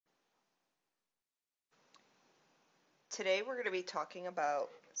Today we're going to be talking about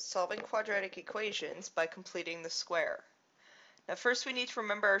solving quadratic equations by completing the square. Now first we need to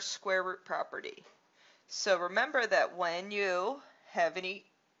remember our square root property. So remember that when you have an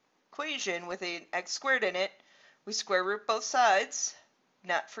equation with an x squared in it, we square root both sides,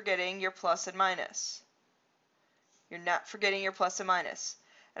 not forgetting your plus and minus. You're not forgetting your plus and minus.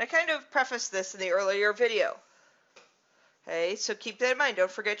 And I kind of prefaced this in the earlier video. Okay, so keep that in mind. Don't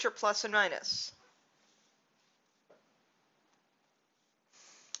forget your plus and minus.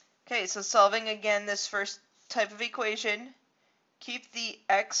 Okay, so solving again this first type of equation, keep the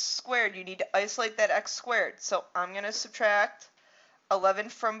x squared. You need to isolate that x squared. So I'm going to subtract 11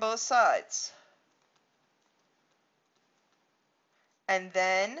 from both sides. And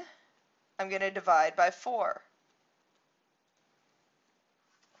then I'm going to divide by 4.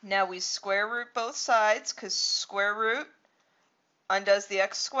 Now we square root both sides because square root undoes the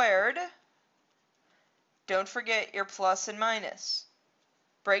x squared. Don't forget your plus and minus.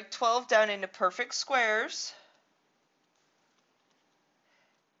 Break 12 down into perfect squares.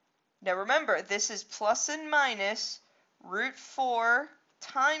 Now remember, this is plus and minus root 4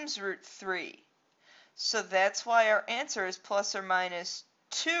 times root 3. So that's why our answer is plus or minus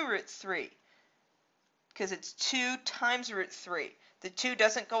 2 root 3. Because it's 2 times root 3. The 2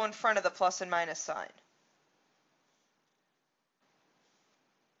 doesn't go in front of the plus and minus sign.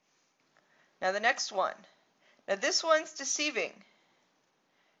 Now the next one. Now this one's deceiving.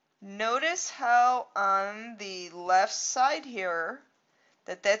 Notice how on the left side here,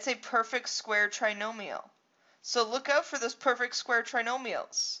 that's a perfect square trinomial. So look out for those perfect square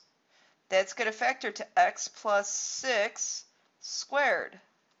trinomials. That's going to factor to x plus 6 squared.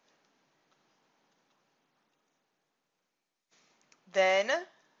 Then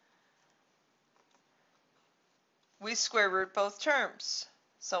we square root both terms.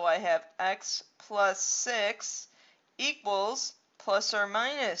 So I have x plus 6 equals plus or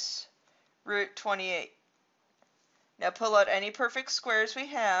minus root 28. Now pull out any perfect squares we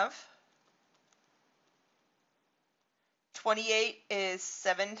have. 28 is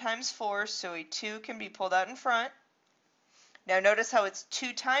 7 times 4, so a 2 can be pulled out in front. Now notice how it's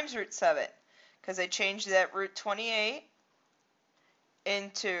 2 times root 7, because I changed that root 28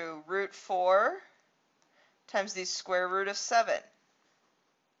 into root 4 times the square root of 7.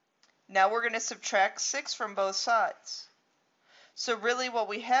 Now we're going to subtract 6 from both sides. So really what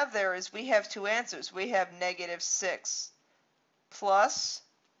we have there is we have two answers. We have negative 6 plus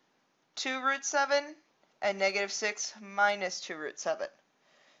 2 root 7 and negative 6 minus 2 root 7.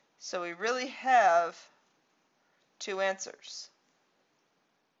 So we really have two answers.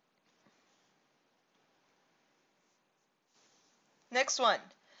 Next one.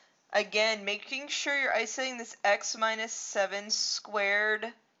 Again, making sure you're isolating this x minus 7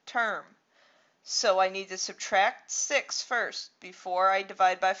 squared term. So I need to subtract 6 first before I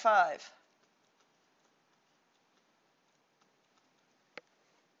divide by 5.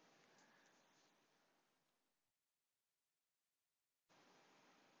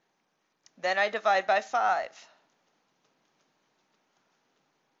 Then I divide by 5.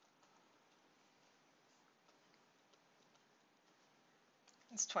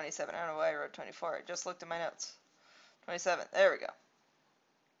 It's 27. I don't know why I wrote 24. I just looked at my notes. 27. There we go.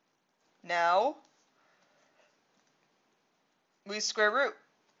 Now we square root.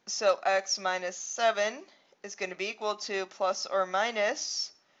 So x minus 7 is going to be equal to plus or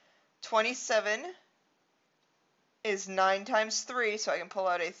minus 27 is 9 times 3, so I can pull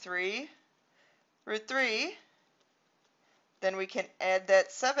out a 3 root 3. Then we can add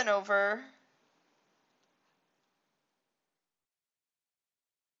that 7 over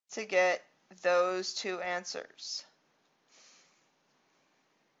to get those two answers.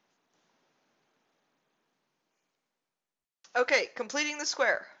 Okay, completing the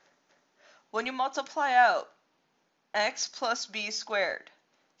square. When you multiply out x plus b squared,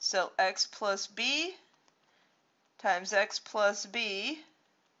 so x plus b times x plus b,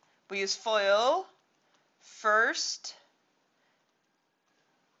 we use FOIL, first,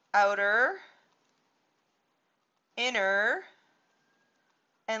 outer, inner,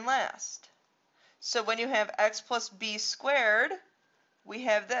 and last. So when you have x plus b squared, we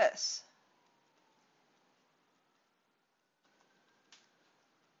have this.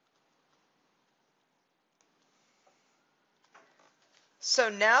 So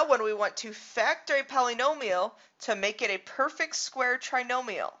now when we want to factor a polynomial to make it a perfect square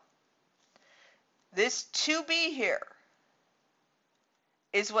trinomial, this 2b here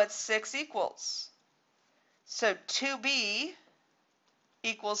is what 6 equals. So 2b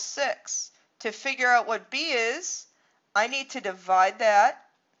equals 6. To figure out what b is, I need to divide that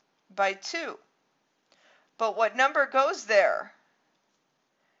by 2. But what number goes there?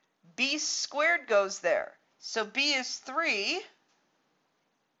 B squared goes there. So B is 3,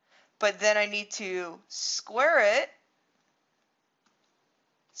 but then I need to square it,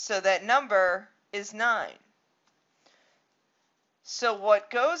 so that number is 9. So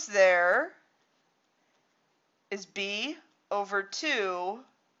what goes there is B over 2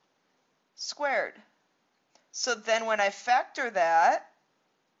 squared. So then when I factor that,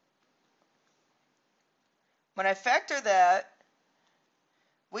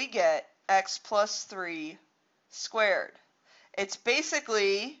 we get x plus 3 squared. It's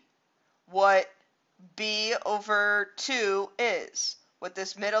basically what b over 2 is, what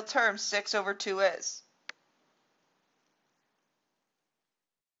this middle term 6 over 2 is.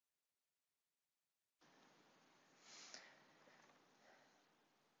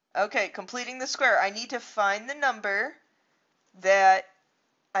 Okay, completing the square. I need to find the number that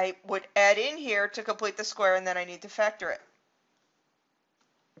I would add in here to complete the square, and then I need to factor it.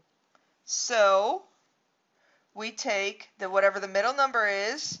 So we take whatever the middle number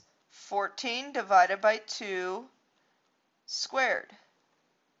is, 14 divided by 2 squared.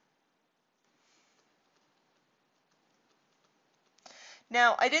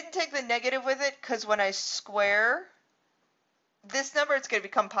 Now, I didn't take the negative with it because when I square this number, it's going to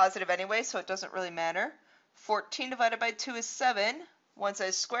become positive anyway, so it doesn't really matter. 14 divided by 2 is 7. Once I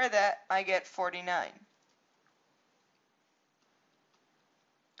square that, I get 49.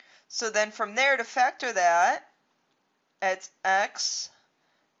 So then from there to factor that, it's x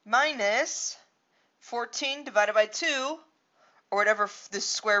minus 14 divided by 2, or whatever the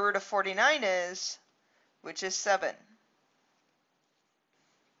square root of 49 is, which is 7.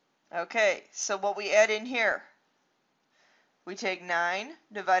 Okay, so what we add in here, we take 9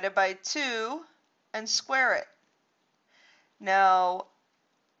 divided by 2 and square it. Now,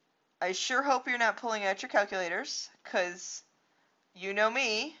 I sure hope you're not pulling out your calculators, because you know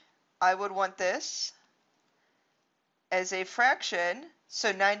me, I would want this as a fraction.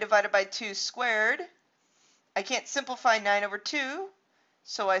 So 9 divided by 2 squared. I can't simplify 9 over 2,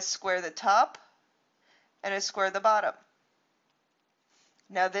 so I square the top and I square the bottom.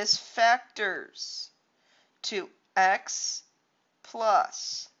 Now this factors to x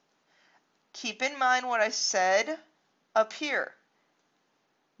plus. Keep in mind what I said up here.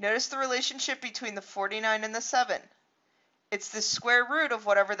 Notice the relationship between the 49 and the 7. It's the square root of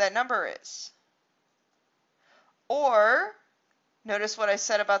whatever that number is. Or, notice what I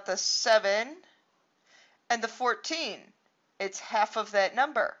said about the 7 and the 14. It's half of that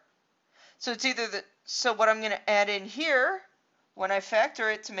number. So it's either so what I'm going to add in here, when I factor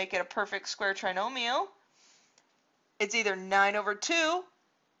it to make it a perfect square trinomial, it's either 9 over 2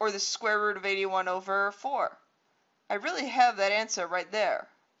 or the square root of 81 over 4. I really have that answer right there.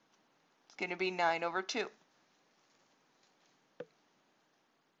 It's going to be 9 over 2.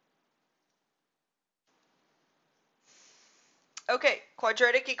 Okay,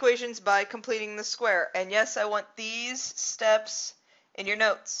 quadratic equations by completing the square. And yes, I want these steps in your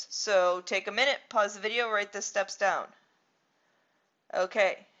notes. So take a minute, pause the video, write the steps down.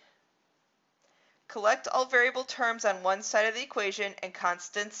 Okay. Collect all variable terms on one side of the equation and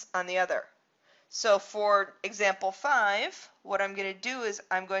constants on the other. So for example 5, what I'm going to do is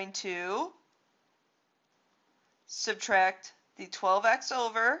I'm going to subtract the 12x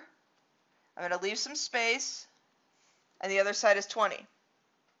over. I'm going to leave some space, and the other side is 20.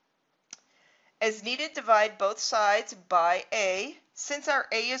 As needed, divide both sides by a. Since our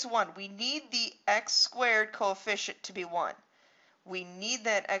a is 1, we need the x squared coefficient to be 1. We need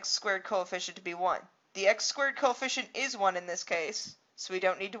that x squared coefficient to be 1. The x squared coefficient is 1 in this case, so we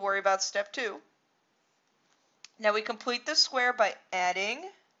don't need to worry about step 2. Now we complete the square by adding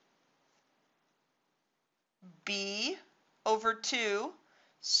b over 2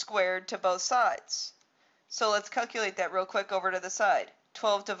 squared to both sides. So let's calculate that real quick over to the side.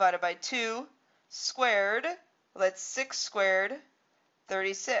 12 divided by 2 squared, well, that's 6 squared,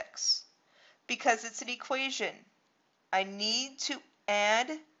 36. Because it's an equation, I need to add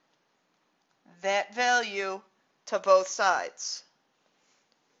that value to both sides.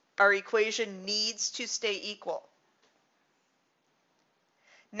 Our equation needs to stay equal.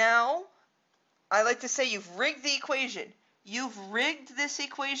 Now, I like to say you've rigged the equation. You've rigged this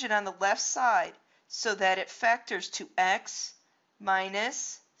equation on the left side so that it factors to x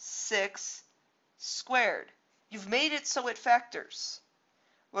minus 6 squared. You've made it so it factors.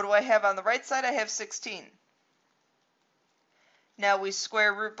 What do I have on the right side? I have 16. Now we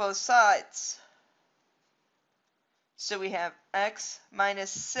square root both sides. So we have x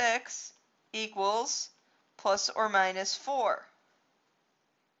minus 6 equals plus or minus 4.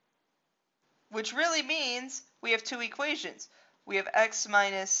 which really means we have two equations. We have x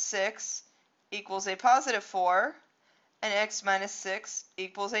minus 6 equals a positive 4, and x minus 6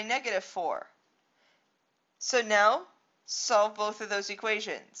 equals a negative 4. So now, solve both of those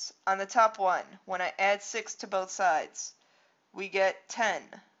equations. On the top one, when I add 6 to both sides, we get 10.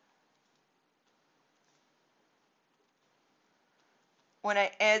 When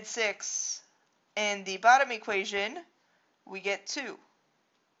I add 6 in the bottom equation, we get 2.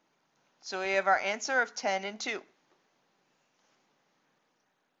 So we have our answer of 10 and 2.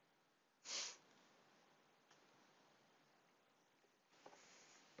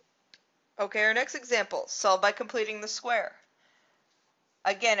 Okay, our next example, solve by completing the square.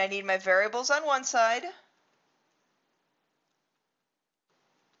 Again, I need my variables on one side.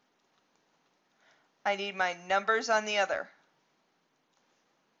 I need my numbers on the other.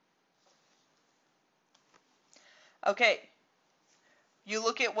 Okay, you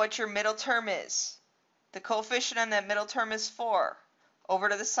look at what your middle term is. The coefficient on that middle term is 4. Over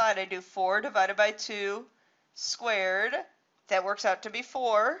to the side, I do 4 divided by 2 squared. That works out to be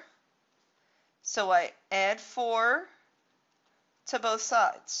 4. So I add 4 to both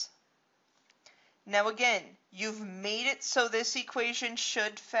sides. Now again, you've made it so this equation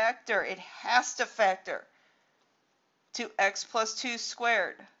should factor. It has to factor to x plus 2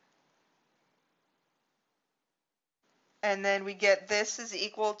 squared. And then we get this is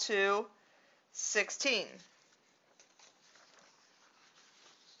equal to 16.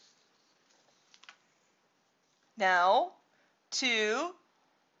 Now, to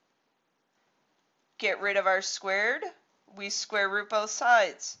get rid of our squared, we square root both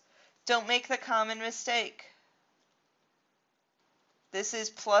sides. Don't make the common mistake. This is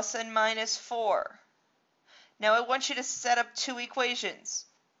plus and minus 4. Now I want you to set up two equations.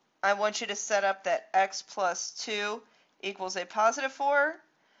 I want you to set up that x plus 2 equals a positive 4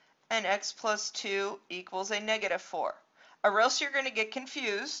 and x plus 2 equals a negative 4. Or else you're going to get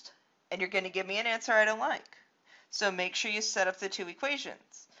confused and you're going to give me an answer I don't like. So make sure you set up the two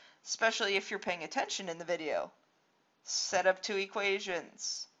equations, especially if you're paying attention in the video. Set up two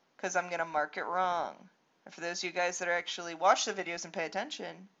equations because I'm going to mark it wrong. And for those of you guys that actually watch the videos and pay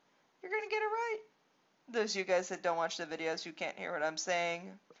attention, you're going to get it right. Those of you guys that don't watch the videos, you can't hear what I'm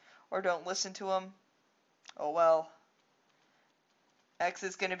saying or don't listen to them, oh well. X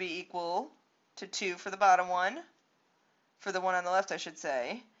is going to be equal to 2 for the bottom one, for the one on the left I should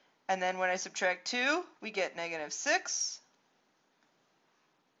say, and then when I subtract 2 we get negative 6,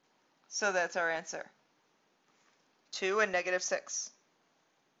 so that's our answer, 2 and negative 6.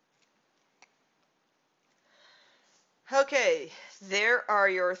 Okay, there are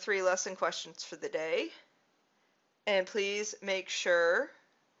your 3 lesson questions for the day, and please make sure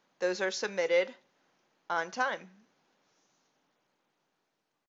those are submitted on time.